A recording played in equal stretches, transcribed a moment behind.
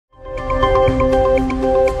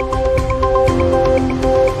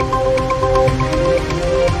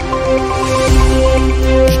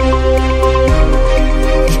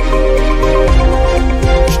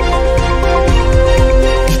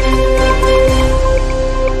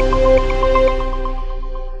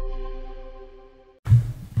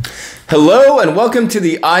Hello and welcome to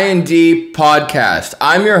the IND podcast.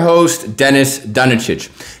 I'm your host, Dennis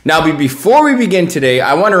Dunicic. Now, before we begin today,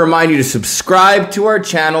 I want to remind you to subscribe to our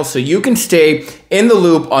channel so you can stay in the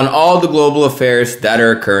loop on all the global affairs that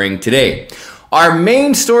are occurring today. Our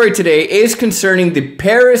main story today is concerning the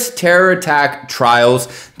Paris terror attack trials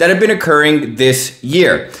that have been occurring this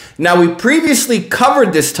year. Now, we previously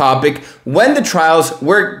covered this topic when the trials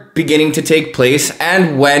were beginning to take place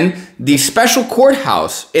and when the special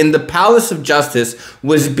courthouse in the Palace of Justice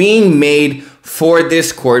was being made for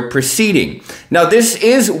this court proceeding. Now, this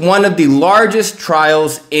is one of the largest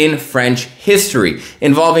trials in French history,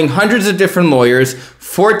 involving hundreds of different lawyers,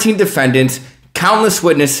 14 defendants, countless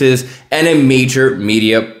witnesses, and a major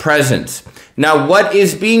media presence. Now, what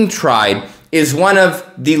is being tried is one of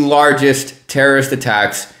the largest terrorist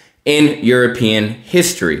attacks in European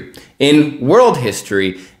history, in world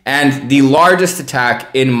history, and the largest attack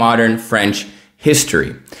in modern French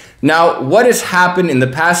history. Now, what has happened in the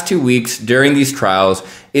past 2 weeks during these trials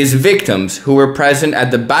is victims who were present at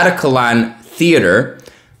the Bataclan Theater,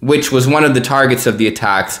 which was one of the targets of the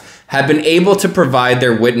attacks, have been able to provide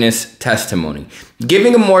their witness testimony,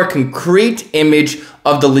 giving a more concrete image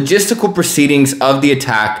of the logistical proceedings of the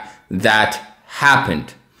attack that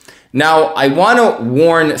happened. Now, I want to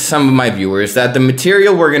warn some of my viewers that the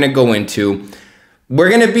material we're going to go into, we're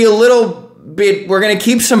going to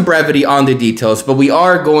keep some brevity on the details, but we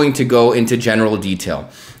are going to go into general detail.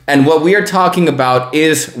 And what we are talking about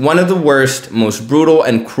is one of the worst, most brutal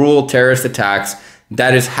and cruel terrorist attacks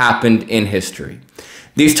that has happened in history.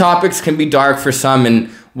 These topics can be dark for some, and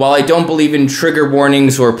while I don't believe in trigger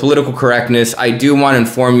warnings or political correctness, I do want to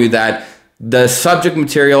inform you that the subject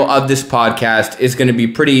material of this podcast is going to be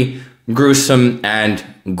pretty gruesome and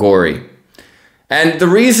gory. And the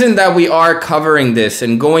reason that we are covering this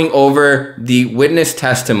and going over the witness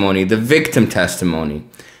testimony, the victim testimony,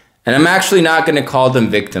 and I'm actually not going to call them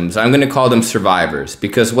victims, I'm going to call them survivors,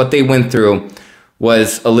 because what they went through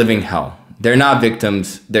was a living hell. They're not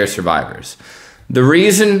victims, they're survivors. The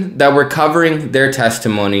reason that we're covering their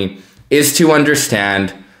testimony is to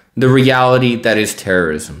understand the reality that is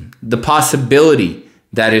terrorism, the possibility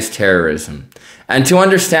that is terrorism, and to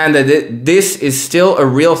understand that this is still a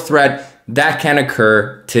real threat that can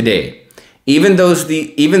occur today, even though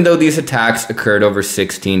these attacks occurred over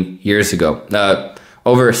 16 years ago,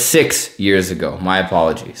 over 6 years ago, my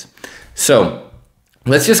apologies. So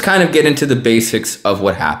let's just kind of get into the basics of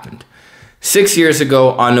what happened. 6 years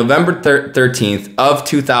ago, on November 13th of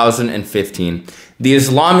 2015, the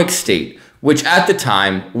Islamic State, which at the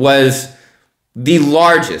time was the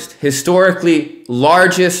largest, historically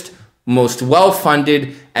largest, most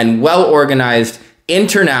well-funded and well-organized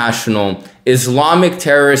international Islamic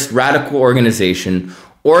terrorist radical organization,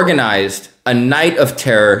 organized a night of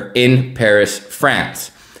terror in Paris, France.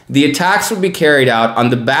 The attacks would be carried out on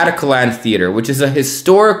the Bataclan Theater, which is a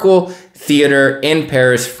historical theater in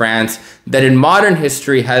Paris, France, that in modern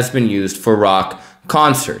history has been used for rock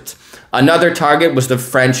concerts. Another target was the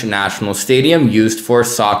French National Stadium, used for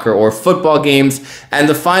soccer or football games, and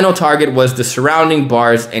the final target was the surrounding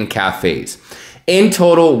bars and cafes. In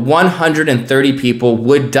total, 130 people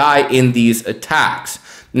would die in these attacks.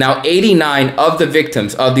 Now, 89 of the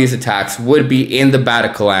victims of these attacks would be in the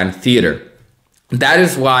Bataclan Theater. That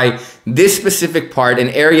is why this specific part and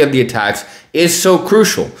area of the attacks is so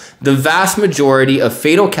crucial. The vast majority of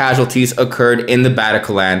fatal casualties occurred in the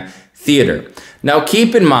Bataclan Theater. Now,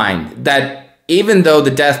 keep in mind that even though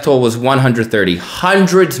the death toll was 130,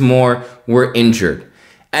 hundreds more were injured,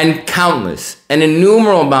 and countless, an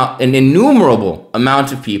innumerable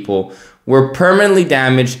amount of people were permanently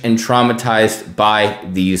damaged and traumatized by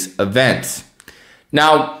these events.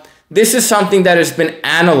 Now, this is something that has been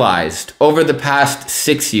analyzed over the past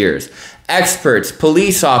 6 years. Experts,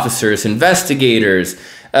 police officers, investigators,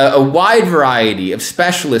 a wide variety of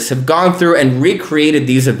specialists have gone through and recreated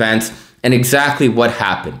these events and exactly what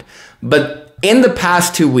happened. But in the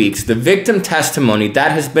past 2 weeks, the victim testimony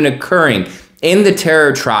that has been occurring in the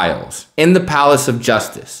terror trials in the Palace of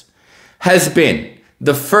Justice has been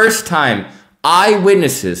the first time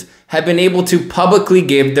eyewitnesses have been able to publicly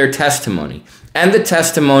give their testimony. And the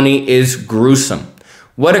testimony is gruesome.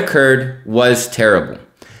 What occurred was terrible.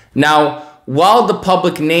 Now, while the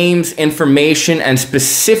public names, information, and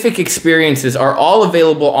specific experiences are all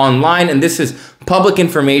available online, and this is public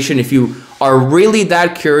information, if you are really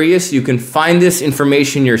that curious, you can find this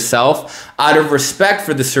information yourself. Out of respect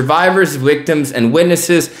for the survivors, victims, and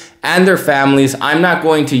witnesses and their families, I'm not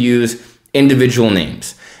going to use individual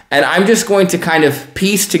names. And I'm just going to kind of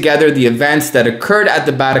piece together the events that occurred at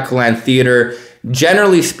the Bataclan Theater,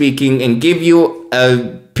 generally speaking, and give you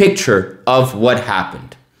a picture of what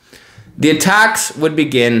happened. The attacks would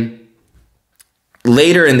begin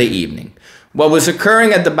later in the evening. What was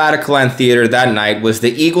occurring at the Bataclan Theater that night was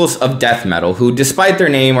the Eagles of Death Metal, who, despite their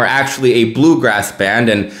name, are actually a bluegrass band,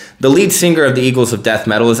 and the lead singer of the Eagles of Death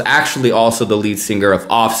Metal is actually also the lead singer of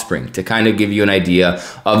Offspring, to kind of give you an idea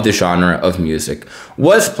of the genre of music,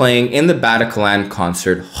 was playing in the Bataclan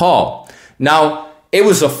Concert Hall. Now, it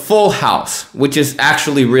was a full house, which is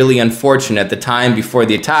actually really unfortunate. At the time before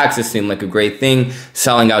the attacks, it seemed like a great thing.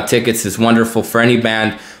 Selling out tickets is wonderful for any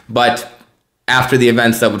band, but after the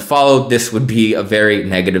events that would follow, this would be a very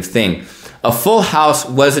negative thing. A full house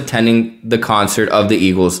was attending the concert of the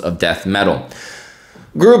Eagles of Death Metal.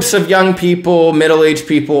 Groups of young people, middle-aged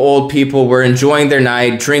people, old people were enjoying their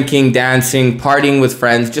night, drinking, dancing, partying with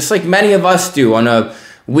friends, just like many of us do on a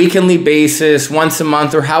weekly basis, once a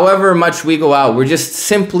month, or however much we go out. We're just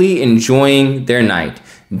simply enjoying their night,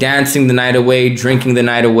 dancing the night away, drinking the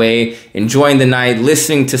night away, enjoying the night,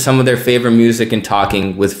 listening to some of their favorite music, and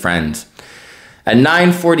talking with friends. At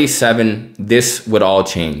 9:47, this would all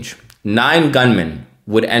change. 9 gunmen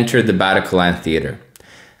would enter the Bataclan Theater,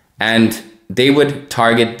 and they would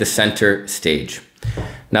target the center stage.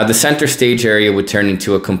 Now, the center stage area would turn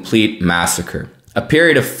into a complete massacre. A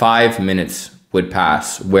period of 5 minutes would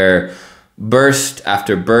pass where burst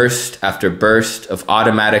after burst after burst of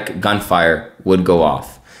automatic gunfire would go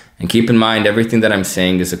off. And keep in mind, everything that I'm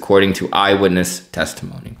saying is according to eyewitness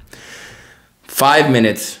testimony. 5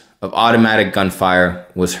 minutes of automatic gunfire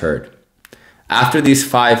was heard. After these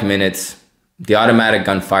 5 minutes, the automatic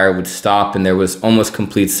gunfire would stop and there was almost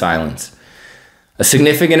complete silence. A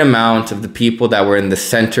significant amount of the people that were in the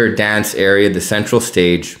center dance area, the central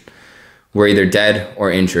stage, were either dead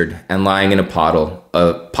or injured and lying in a pile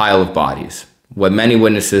of bodies, what many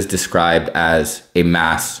witnesses described as a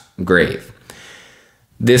mass grave.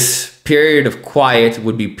 This period of quiet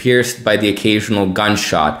would be pierced by the occasional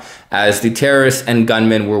gunshot as the terrorists and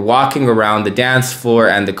gunmen were walking around the dance floor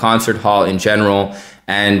and the concert hall in general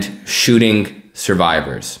and shooting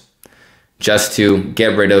survivors just to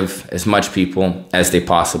get rid of as much people as they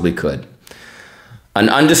possibly could. An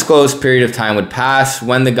undisclosed period of time would pass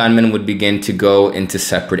when the gunmen would begin to go into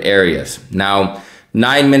separate areas. Now,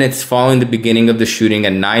 9 minutes following the beginning of the shooting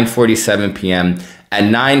at 9:47 p.m., at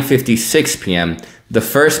 9:56 p.m., the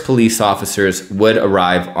first police officers would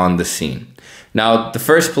arrive on the scene. Now, the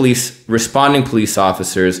first responding police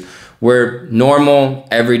officers were normal,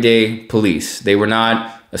 everyday police. They were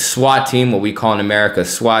not a SWAT team, what we call in America a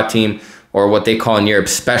SWAT team, or what they call in Europe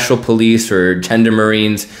special police or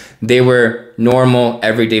gendarmeries. They were normal,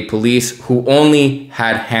 everyday police who only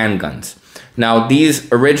had handguns. Now,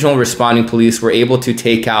 these original responding police were able to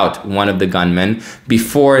take out one of the gunmen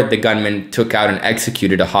before the gunman took out and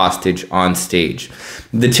executed a hostage on stage.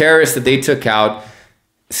 The terrorist that they took out,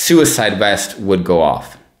 suicide vest would go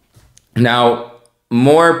off. Now,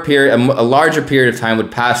 a larger period of time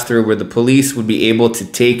would pass through where the police would be able to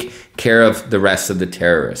take care of the rest of the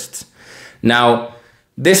terrorists. Now,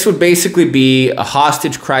 this would basically be a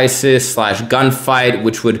hostage crisis / gunfight,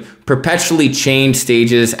 which would perpetually change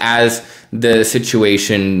stages as the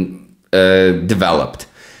situation developed.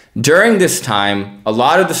 During this time, a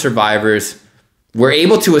lot of the survivors were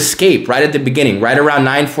able to escape right at the beginning, right around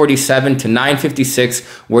 9:47 to 9:56,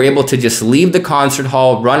 were able to just leave the concert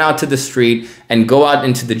hall, run out to the street, and go out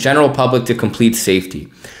into the general public to complete safety.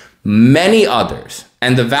 Many others,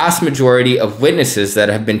 and the vast majority of witnesses that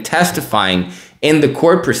have been testifying in the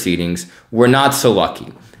court proceedings, were not so lucky.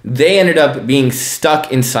 They ended up being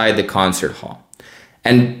stuck inside the concert hall.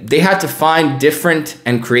 And they had to find different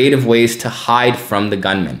and creative ways to hide from the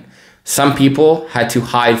gunmen. Some people had to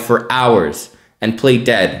hide for hours and play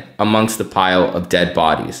dead amongst the pile of dead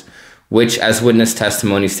bodies, which, as witness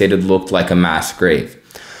testimony stated, looked like a mass grave.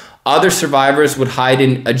 Other survivors would hide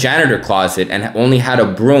in a janitor closet and only had a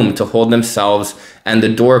broom to hold themselves and the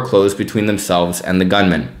door closed between themselves and the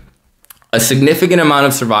gunmen. A significant amount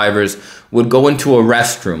of survivors would go into a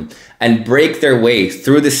restroom and break their way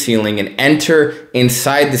through the ceiling and enter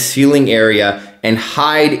inside the ceiling area and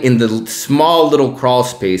hide in the small little crawl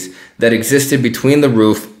space that existed between the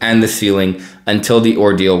roof and the ceiling until the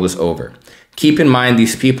ordeal was over. Keep in mind,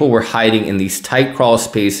 these people were hiding in these tight crawl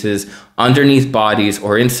spaces underneath bodies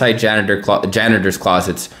or inside janitor's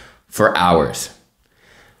closets for hours.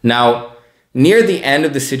 Now, near the end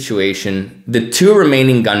of the situation, the 2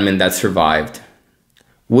 remaining gunmen that survived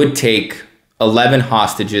would take 11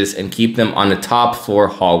 hostages and keep them on a top floor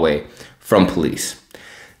hallway from police.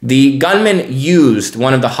 The gunman used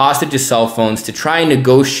one of the hostages' cell phones to try and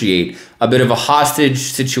negotiate a bit of a hostage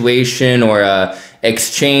situation or a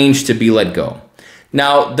exchange to be let go.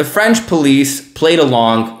 Now, the French police played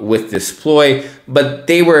along with this ploy, but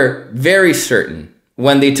they were very certain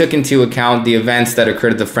when they took into account the events that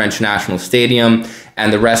occurred at the French National Stadium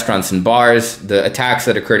and the restaurants and bars, the attacks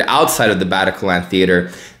that occurred outside of the Bataclan Theater.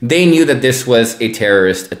 They knew that this was a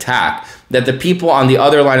terrorist attack, that the people on the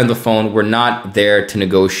other line of the phone were not there to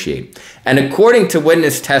negotiate. And according to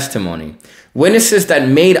witness testimony, witnesses that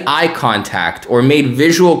made eye contact or made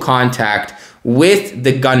visual contact with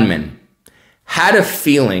the gunman had a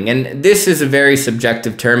feeling, and this is a very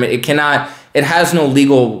subjective term, it has no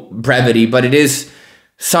legal brevity, but it is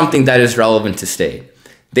something that is relevant to state.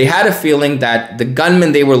 They had a feeling that the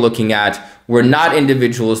gunmen they were looking at were not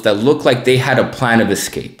individuals that looked like they had a plan of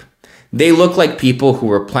escape. They looked like people who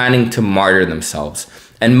were planning to martyr themselves.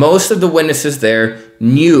 And most of the witnesses there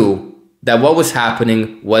knew that what was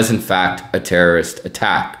happening was in fact a terrorist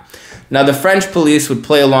attack. Now, the French police would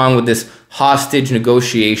play along with this hostage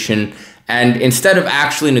negotiation, and instead of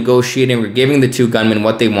actually negotiating or giving the 2 gunmen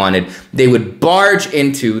what they wanted, they would barge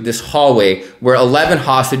into this hallway where 11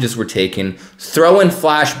 hostages were taken, throw in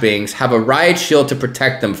flashbangs, have a riot shield to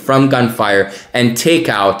protect them from gunfire, and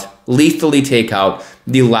lethally take out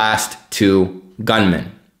the last 2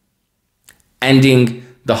 gunmen, ending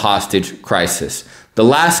the hostage crisis. The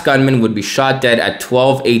last gunman would be shot dead at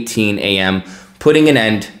 12:18 a.m., putting an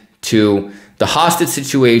end to the hostage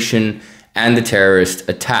situation and the terrorist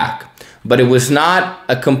attack. But it was not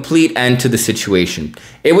a complete end to the situation.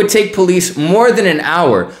 It would take police more than an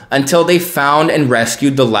hour until they found and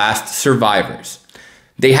rescued the last survivors.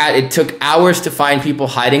 It took hours to find people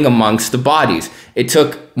hiding amongst the bodies. It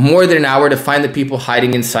took more than an hour to find the people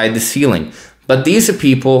hiding inside the ceiling. But these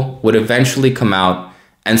people would eventually come out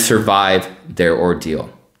and survive their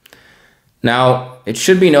ordeal. Now, it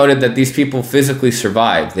should be noted that these people physically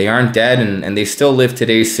survived. They aren't dead, and they still live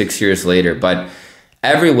today 6 years later. But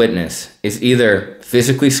every witness is either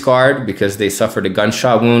physically scarred because they suffered a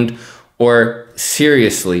gunshot wound or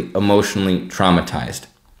seriously emotionally traumatized.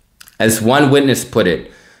 As one witness put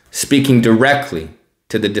it, speaking directly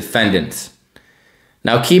to the defendants.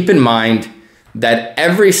 Now, keep in mind that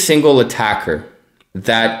every single attacker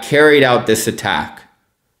that carried out the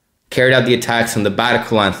attacks on the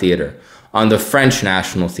Bataclan Theater, on the French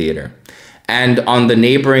National Theater, and on the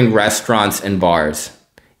neighboring restaurants and bars,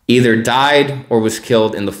 either died or was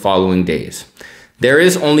killed in the following days. There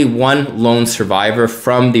is only one lone survivor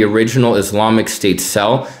from the original Islamic State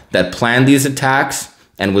cell that planned these attacks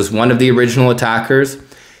and was one of the original attackers.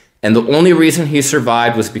 And the only reason he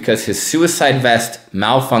survived was because his suicide vest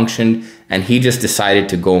malfunctioned and he just decided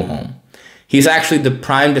to go home. He's actually the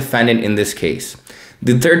prime defendant in this case.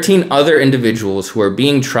 The 13 other individuals who are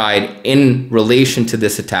being tried in relation to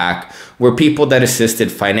this attack were people that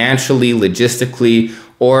assisted financially, logistically,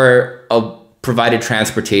 or provided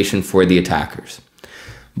transportation for the attackers.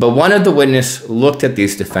 But one of the witnesses looked at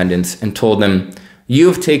these defendants and told them, "You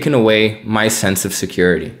have taken away my sense of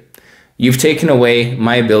security. You've taken away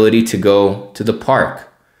my ability to go to the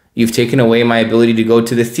park. You've taken away my ability to go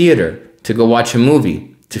to the theater, to go watch a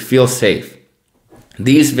movie, to feel safe."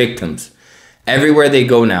 These victims, everywhere they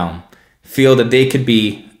go now, feel that they could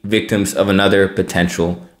be victims of another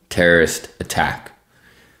potential terrorist attack.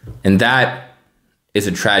 And that is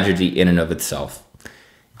a tragedy in and of itself.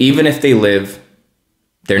 Even if they live,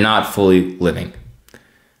 they're not fully living.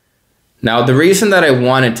 Now, the reason that I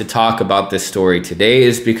wanted to talk about this story today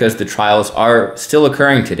is because the trials are still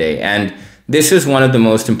occurring today, and this is one of the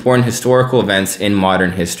most important historical events in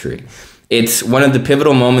modern history. It's one of the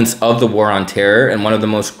pivotal moments of the War on Terror and one of the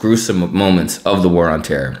most gruesome moments of the War on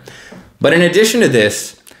Terror. But in addition to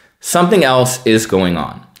this, something else is going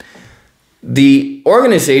on. The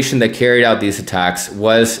organization that carried out these attacks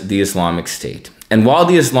was the Islamic State. And while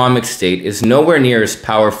the Islamic State is nowhere near as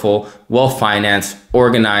powerful, well-financed,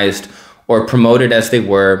 organized, or promoted as they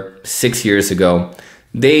were 6 years ago,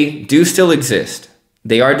 they do still exist.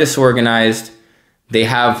 They are disorganized. They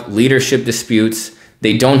have leadership disputes.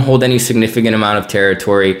 They don't hold any significant amount of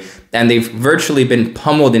territory, and they've virtually been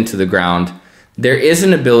pummeled into the ground. There is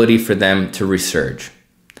an ability for them to resurge.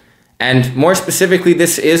 And more specifically,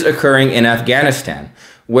 this is occurring in Afghanistan,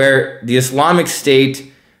 where the Islamic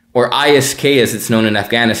State, or ISK as it's known in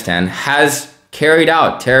Afghanistan, has carried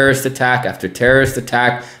out terrorist attack after terrorist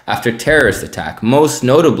attack after terrorist attack, most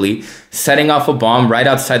notably setting off a bomb right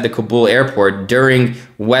outside the Kabul airport during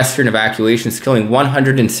Western evacuations, killing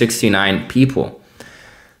 169 people.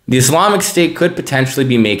 The Islamic State could potentially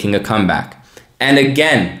be making a comeback. And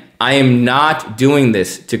again, I am not doing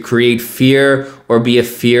this to create fear or be a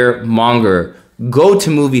fear monger. Go to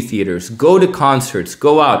movie theaters, go to concerts,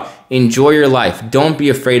 go out, enjoy your life. Don't be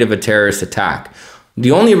afraid of a terrorist attack.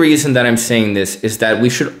 The only reason that I'm saying this is that we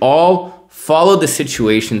should all follow the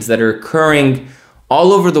situations that are occurring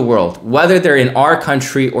all over the world, whether they're in our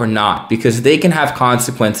country or not, because they can have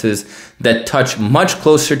consequences that touch much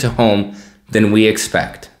closer to home than we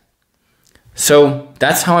expect. So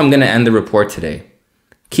that's how I'm going to end the report today.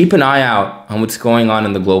 Keep an eye out on what's going on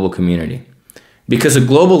in the global community, because a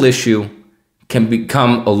global issue can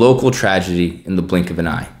become a local tragedy in the blink of an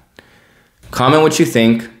eye. Comment what you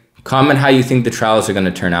think. Comment how you think the trials are going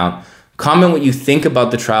to turn out. Comment what you think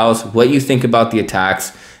about the trials, what you think about the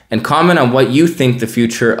attacks, and comment on what you think the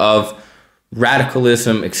future of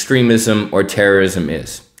radicalism, extremism, or terrorism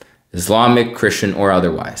is, Islamic, Christian, or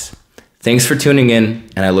otherwise. Thanks for tuning in,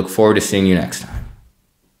 and I look forward to seeing you next time.